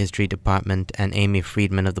Deal of the History Department, and Amy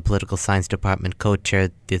Friedman of the Political Science Department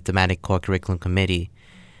co-chaired the thematic core curriculum committee.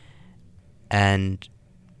 And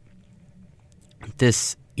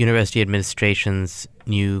this university administration's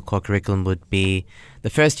new core curriculum would be, the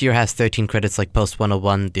first year has 13 credits like Post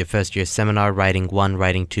 101, the first year seminar, Writing 1,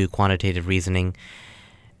 Writing 2, Quantitative Reasoning,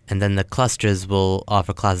 and then the clusters will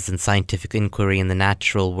offer classes in scientific inquiry in the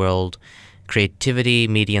natural world, creativity,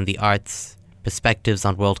 media and the arts, perspectives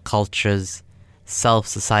on world cultures, self,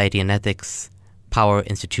 society and ethics, power,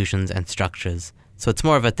 institutions and structures. So it's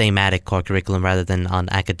more of a thematic core curriculum rather than on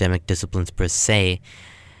academic disciplines per se.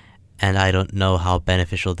 And I don't know how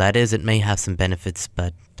beneficial that is. It may have some benefits,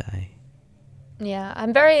 but Yeah,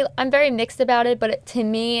 I'm very mixed about it, but to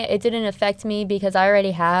me, it didn't affect me because I already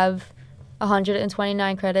have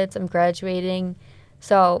 129 credits. I'm graduating,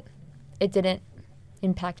 so it didn't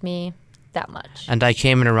impact me that much. And I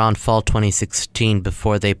came in around fall 2016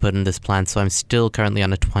 before they put in this plan, so I'm still currently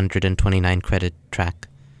on a 129 credit track.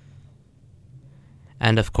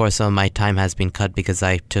 And of course, my time has been cut because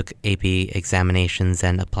I took AP examinations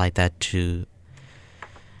and applied that to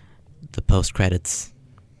the post credits.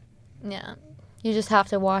 Yeah. You just have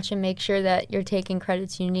to watch and make sure that you're taking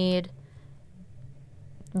credits you need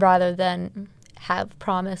rather than have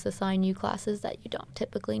Promise assign you classes that you don't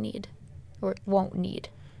typically need or won't need.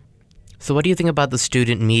 So what do you think about the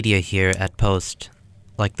student media here at Post?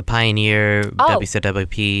 Like the Pioneer,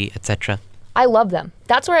 WCWP, etc.? I love them.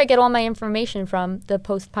 That's where I get all my information from, the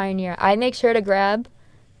Post Pioneer. I make sure to grab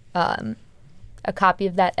a copy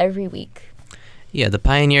of that every week. Yeah, the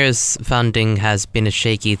Pioneer's funding has been a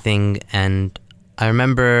shaky thing, and I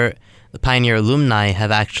remember the Pioneer alumni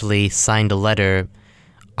have actually signed a letter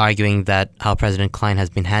arguing that how President Klein has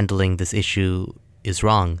been handling this issue is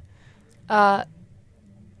wrong. What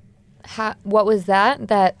was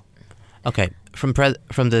that? Okay,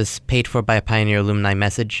 from this paid for by a Pioneer alumni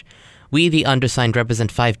message, we, the undersigned,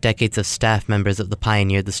 represent 5 decades of staff members of the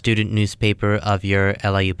Pioneer, the student newspaper of your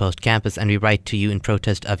LIU Post campus, and we write to you in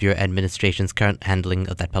protest of your administration's current handling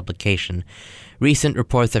of that publication. Recent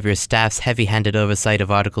reports of your staff's heavy-handed oversight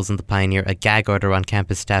of articles in the Pioneer, a gag order on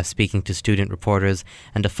campus staff speaking to student reporters,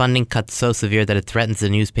 and a funding cut so severe that it threatens the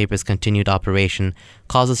newspaper's continued operation,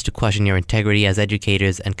 cause us to question your integrity as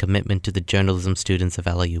educators and commitment to the journalism students of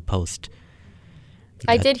LIU Post.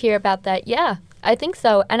 I did hear about that, yeah. I think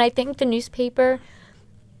so. And I think the newspaper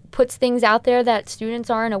puts things out there that students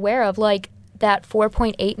aren't aware of, like that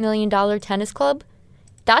 $4.8 million tennis club.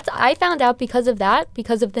 I found out because of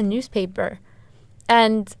the newspaper.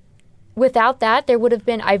 And without that, there would have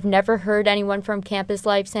been, I've never heard anyone from Campus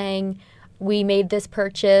Life saying, we made this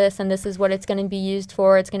purchase and this is what it's going to be used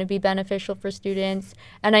for. It's going to be beneficial for students.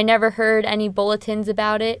 And I never heard any bulletins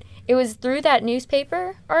about it. It was through that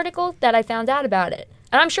newspaper article that I found out about it.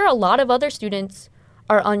 And I'm sure a lot of other students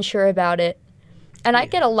are unsure about it. And I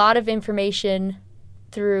get a lot of information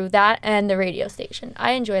through that and the radio station.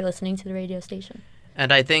 I enjoy listening to the radio station.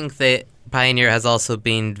 And I think the Pioneer has also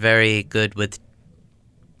been very good with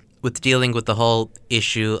dealing with the whole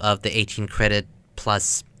issue of the 18 credit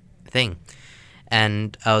plus thing.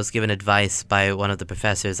 And I was given advice by one of the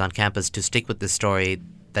professors on campus to stick with this story,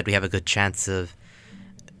 that we have a good chance of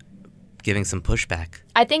giving some pushback.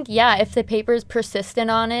 I think, yeah, if the paper is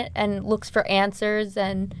persistent on it and looks for answers,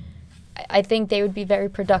 and I think they would be very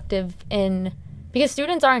productive because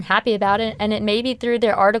students aren't happy about it, and it may be through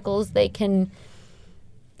their articles they can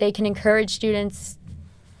encourage students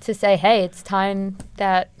to say, hey, it's time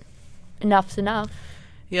that enough's enough.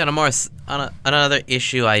 Yeah, on another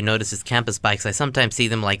issue I noticed is campus bikes. I sometimes see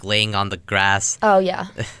them laying on the grass. Oh, yeah.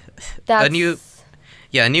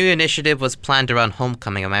 Yeah, a new initiative was planned around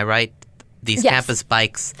homecoming, am I right? These Yes. campus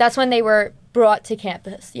bikes. That's when they were brought to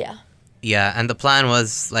campus, yeah. Yeah, and the plan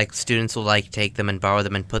was, like, students will, like, take them and borrow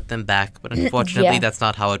them and put them back. But unfortunately, Yeah. that's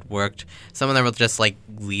not how it worked. Some of them were just, like,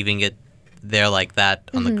 leaving it there like that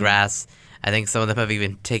on the grass. I think some of them have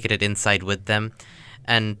even taken it inside with them.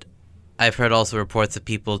 And I've heard also reports of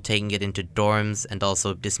people taking it into dorms and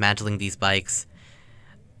also dismantling these bikes.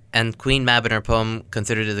 And Queen Mab in her poem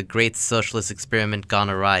considered it a great socialist experiment gone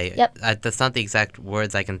awry. Yep. That's not the exact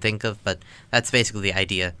words I can think of, but that's basically the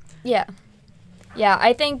idea. Yeah. Yeah,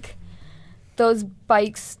 I think those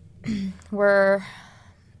bikes were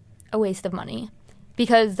a waste of money.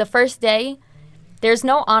 Because the first day, there's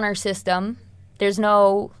no honor system. There's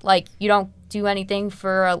no, like, you don't do anything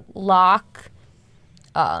for a lock.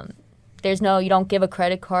 You don't give a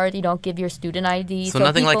credit card. You don't give your student ID. So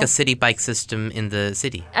nothing like a city bike system in the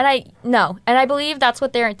city. And I believe that's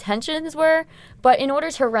what their intentions were. But in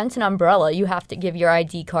order to rent an umbrella, you have to give your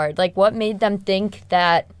ID card. Like, what made them think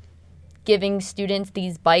that giving students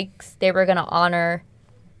these bikes, they were going to honor,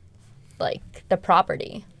 like, the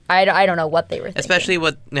property? I don't know what they were thinking. Especially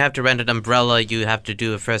when you have to rent an umbrella, you have to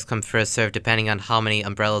do a first come, first serve, depending on how many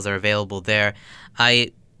umbrellas are available there.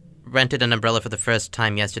 I rented an umbrella for the first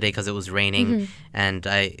time yesterday because it was raining, and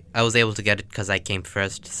I was able to get it because I came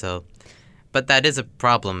first. So, but that is a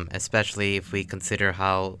problem, especially if we consider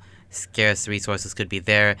how scarce resources could be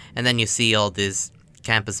there. And then you see all these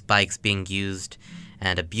campus bikes being used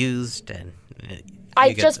and abused, and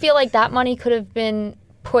I just feel like that money could have been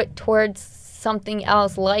put towards something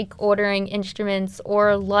else, like ordering instruments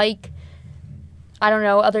or like, I don't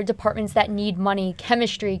know, other departments that need money.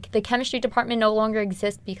 Chemistry. The chemistry department no longer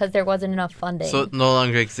exists because there wasn't enough funding. So it no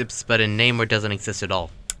longer exists, but in name, or doesn't exist at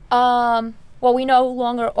all? Well, we no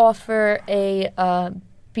longer offer a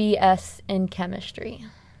BS in chemistry.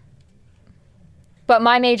 But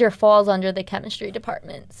my major falls under the chemistry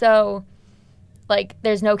department. So, like,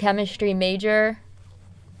 there's no chemistry major,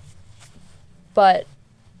 but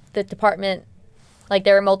the department, like,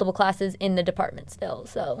 there are multiple classes in the department still,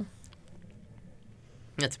 so.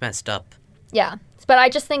 That's messed up. Yeah. But I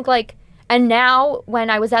just think, like, and now when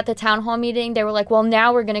I was at the town hall meeting, they were like, well,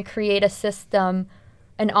 now we're going to create a system,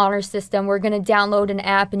 an honor system. We're going to download an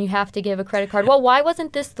app and you have to give a credit card. Well, why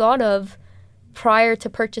wasn't this thought of prior to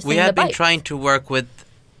purchasing the bike? We have been trying to work with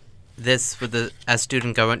this, as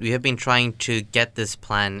student government. We have been trying to get this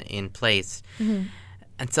plan in place. Mm-hmm.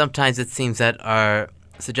 And sometimes it seems that our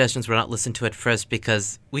suggestions were not listened to at first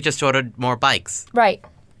because we just ordered more bikes. Right.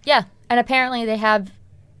 Yeah. And apparently they have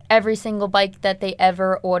every single bike that they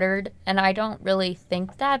ever ordered. And I don't really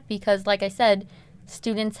think that because, like I said,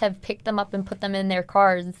 students have picked them up and put them in their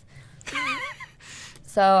cars.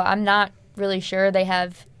 So I'm not really sure they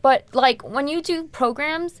have. But, like, when you do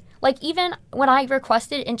programs, like, even when I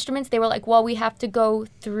requested instruments, they were like, well, we have to go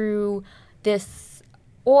through this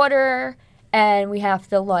order and we have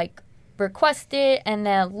to, like, request it and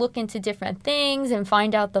then look into different things and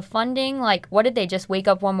find out the funding. Like, what did they just wake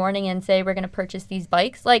up one morning and say we're going to purchase these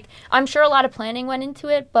bikes? Like, I'm sure a lot of planning went into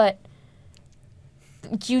it, but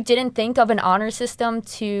you didn't think of an honor system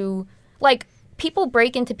to, like, people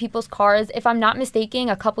break into people's cars. If I'm not mistaken,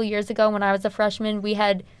 a couple years ago when I was a freshman, we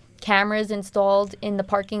had cameras installed in the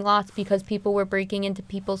parking lots because people were breaking into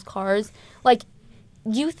people's cars. Like,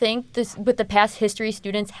 you think this with the past history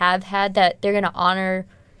students have had that they're going to honor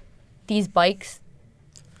these bikes?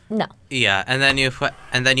 No. Yeah, and then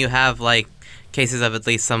you have, like, cases of at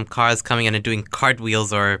least some cars coming in and doing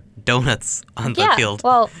cartwheels or donuts on the field.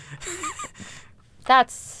 Well,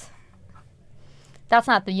 that's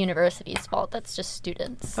not the university's fault. That's just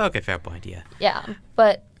students. Okay, fair point. Yeah. Yeah,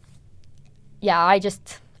 but yeah,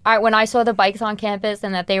 when I saw the bikes on campus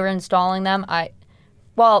and that they were installing them, I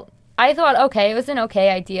thought, okay, it was an okay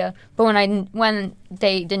idea. But when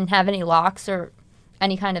they didn't have any locks or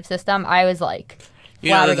any kind of system, I was like,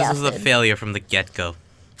 this was a failure from the get-go.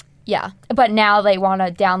 Yeah, but now they want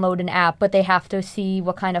to download an app, but they have to see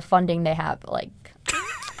what kind of funding they have. Like,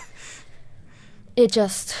 it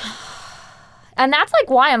just... And that's, like,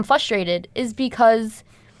 why I'm frustrated, is because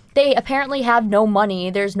they apparently have no money,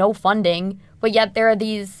 there's no funding, but yet there are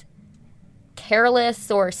these careless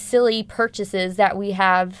or silly purchases that we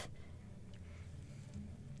have.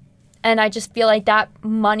 And I just feel like that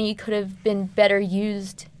money could have been better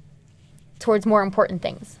used towards more important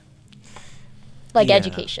things, like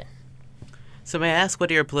education. So may I ask, what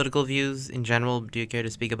are your political views in general? Do you care to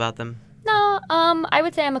speak about them? No, I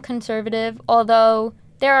would say I'm a conservative, although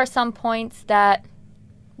there are some points that,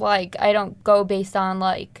 like, I don't go based on,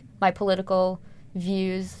 like, my political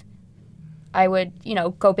views. I would,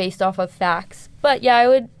 go based off of facts. But, yeah, I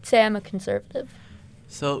would say I'm a conservative.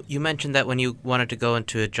 So you mentioned that when you wanted to go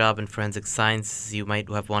into a job in forensic science, you might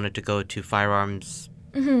have wanted to go to firearms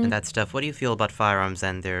and that stuff. What do you feel about firearms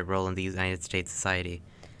and their role in the United States society?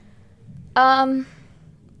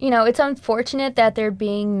 It's unfortunate that they're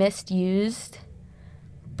being misused,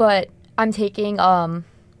 but I'm taking a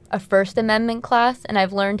First Amendment class, and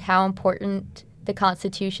I've learned how important the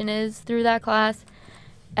Constitution is through that class.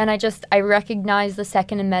 And I recognize the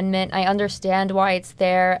Second Amendment. I understand why it's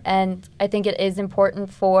there, and I think it is important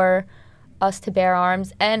for us to bear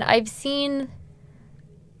arms. And I've seen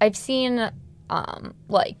both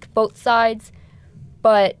sides,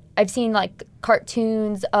 but I've seen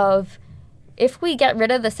cartoons of, if we get rid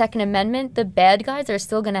of the Second Amendment, the bad guys are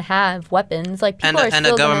still going to have weapons. And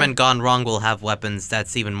a government gone wrong will have weapons.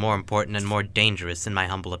 That's even more important and more dangerous, in my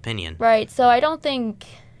humble opinion. Right. So I don't think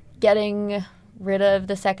getting rid of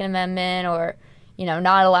the Second Amendment or,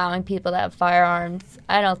 not allowing people to have firearms,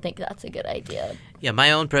 I don't think that's a good idea. Yeah,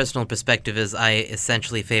 my own personal perspective is I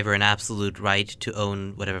essentially favor an absolute right to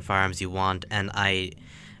own whatever firearms you want, and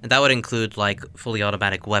that would include, fully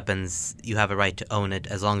automatic weapons. You have a right to own it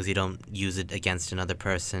as long as you don't use it against another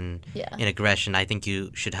person in aggression. I think you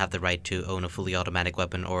should have the right to own a fully automatic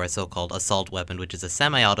weapon or a so-called assault weapon, which is a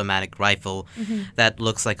semi-automatic rifle that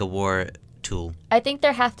looks like a war tool. I think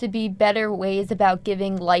there have to be better ways about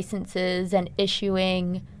giving licenses and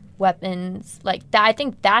issuing weapons like that. I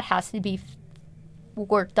think that has to be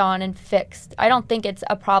worked on and fixed. I don't think it's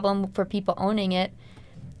a problem for people owning it.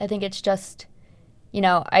 I think it's just...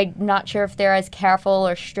 I'm not sure if they're as careful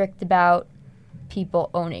or strict about people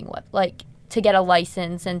owning to get a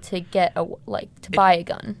license and to get to buy a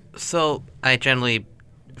gun. So I generally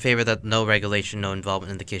favor that no regulation, no involvement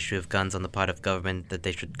in the issue of guns on the part of government, that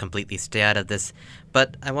they should completely stay out of this.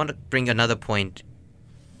 But I want to bring another point.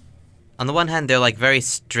 On the one hand, they're very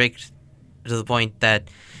strict to the point that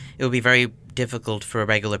it would be very difficult for a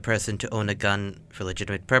regular person to own a gun for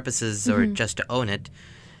legitimate purposes or just to own it.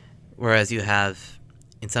 Whereas you have,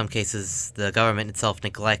 in some cases, the government itself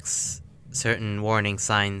neglects certain warning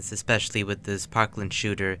signs, especially with this Parkland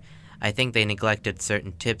shooter. I think they neglected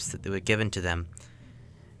certain tips that were given to them.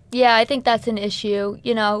 Yeah, I think that's an issue.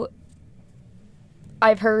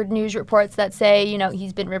 I've heard news reports that say,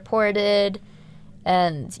 he's been reported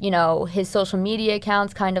and, his social media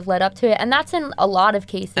accounts kind of led up to it. And that's in a lot of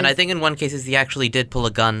cases. And I think in one case he actually did pull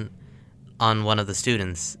a gun on one of the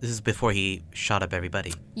students. This is before he shot up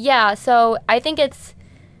everybody. Yeah, so I think it's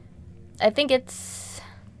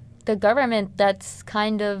the government that's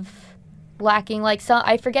kind of lacking.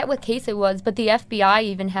 I forget what case it was, but the FBI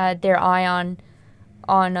even had their eye on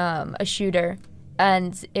a shooter,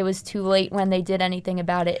 and it was too late when they did anything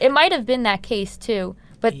about it. It might have been that case too,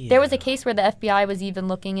 but there was a case where the FBI was even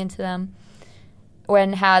looking into them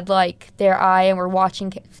and had their eye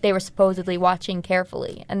and they were supposedly watching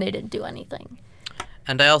carefully, and they didn't do anything.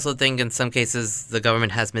 And I also think in some cases the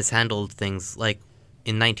government has mishandled things, like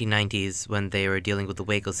in 1990s when they were dealing with the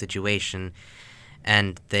Waco situation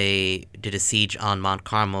and they did a siege on Mount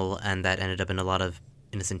Carmel, and that ended up in a lot of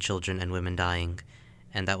innocent children and women dying,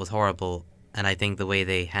 and that was horrible. And I think the way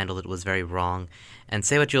they handled it was very wrong. And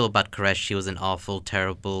say what you will about Koresh, he was an awful,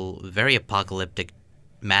 terrible, very apocalyptic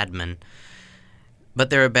madman. But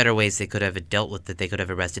there are better ways they could have dealt with it. They could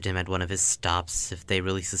have arrested him at one of his stops if they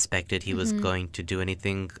really suspected he was going to do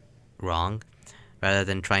anything wrong, rather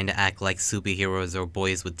than trying to act like superheroes or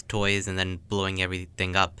boys with toys and then blowing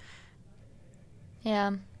everything up.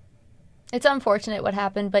 Yeah. It's unfortunate what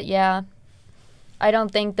happened, but yeah. I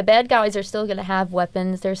don't think the bad guys are still going to have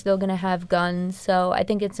weapons. They're still going to have guns. So I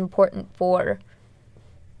think it's important for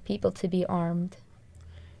people to be armed.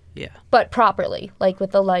 Yeah. But properly,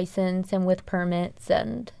 with a license and with permits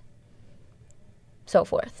and so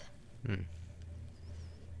forth.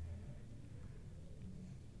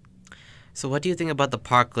 So what do you think about the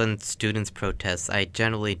Parkland students' protests? I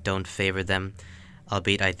generally don't favor them,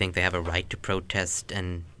 albeit I think they have a right to protest,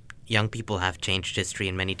 and young people have changed history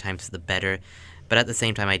and many times for the better. But at the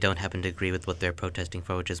same time, I don't happen to agree with what they're protesting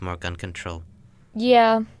for, which is more gun control.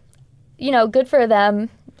 Yeah. Good for them.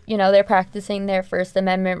 They're practicing their First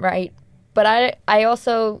Amendment right. But I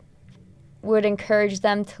also would encourage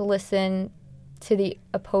them to listen to the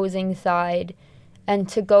opposing side and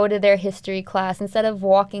to go to their history class. Instead of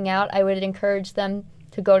walking out, I would encourage them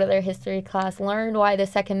to go to their history class, learn why the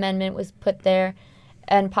Second Amendment was put there,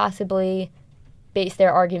 and possibly base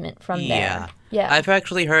their argument from there. Yeah. I've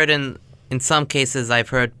actually heard in some cases, I've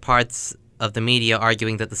heard parts of the media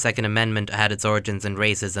arguing that the Second Amendment had its origins in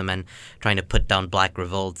racism and trying to put down black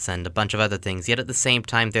revolts and a bunch of other things. Yet at the same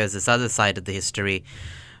time, there's this other side of the history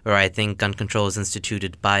where I think gun control is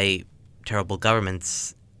instituted by terrible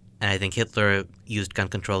governments And I think Hitler used gun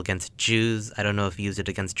control against Jews. I don't know if he used it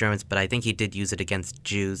against Germans, but I think he did use it against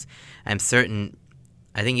Jews. I'm certain,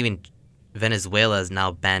 I think even Venezuela has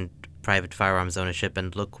now banned private firearms ownership,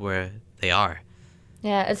 and look where they are.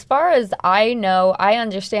 Yeah, as far as I know, I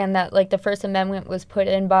understand that like the First Amendment was put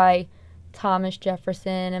in by Thomas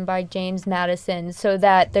Jefferson and by James Madison so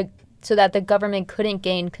that the government couldn't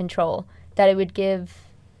gain control, that it would give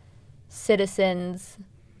citizens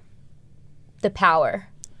the power.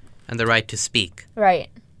 And the right to speak. Right.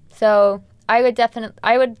 So I would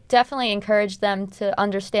definitely encourage them to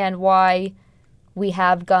understand why we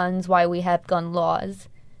have guns, why we have gun laws,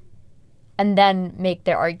 and then make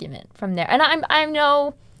their argument from there. And I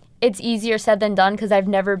know it's easier said than done because I've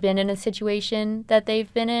never been in a situation that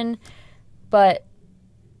they've been in, but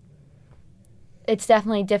it's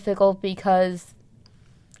definitely difficult because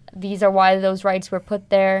these are why those rights were put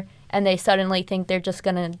there, and they suddenly think they're just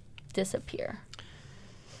going to disappear.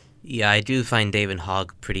 Yeah, I do find David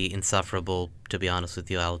Hogg pretty insufferable, to be honest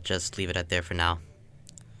with you. I'll just leave it at there for now.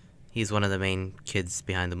 He's one of the main kids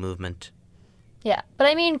behind the movement. Yeah, but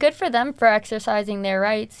I mean, good for them for exercising their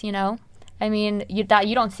rights, you know? I mean, you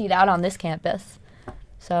don't see that on this campus.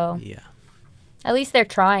 So, yeah, at least they're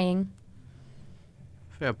trying.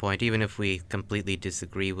 Fair point. Even if we completely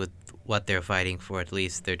disagree with what they're fighting for, at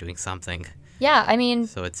least they're doing something. Yeah, I mean,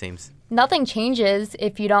 so it seems nothing changes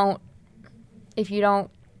if you don't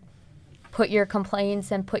put your complaints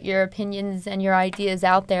and put your opinions and your ideas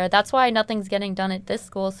out there. That's why nothing's getting done at this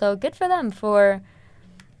school. So good for them for,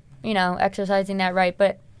 you know, exercising that right.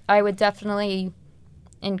 But I would definitely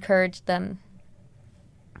encourage them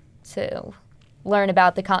to learn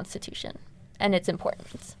about the Constitution and its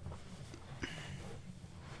importance.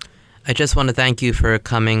 I just want to thank you for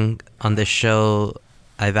coming on this show.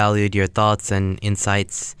 I valued your thoughts and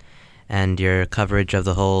insights and your coverage of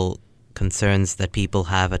the whole concerns that people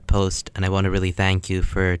have at Post, and I want to really thank you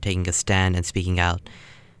for taking a stand and speaking out.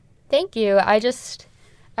 Thank you. I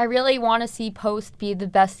really want to see Post be the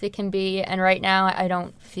best it can be, and right now I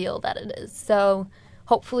don't feel that it is. So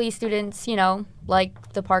hopefully students, you know,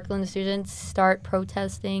 like the Parkland students, start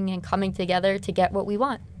protesting and coming together to get what we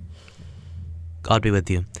want. God be with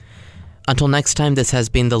you. Until next time, this has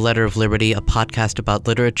been The Letter of Liberty, a podcast about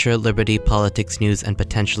literature, liberty, politics, news, and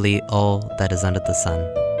potentially all that is under the sun.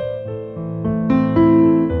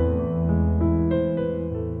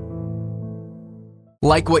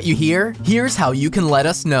 Like what you hear? Here's how you can let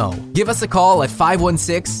us know. Give us a call at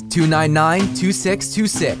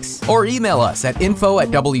 516-299-2626 or email us at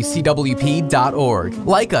info@wcwp.org.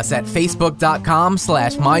 Like us at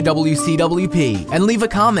facebook.com/mywcwp and leave a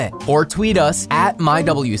comment or tweet us at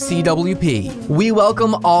mywcwp. We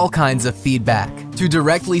welcome all kinds of feedback. To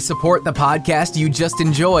directly support the podcast you just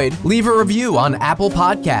enjoyed, leave a review on Apple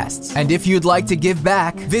Podcasts. And if you'd like to give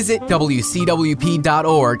back, visit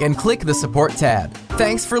wcwp.org and click the support tab.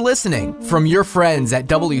 Thanks for listening from your friends at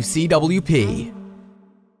WCWP.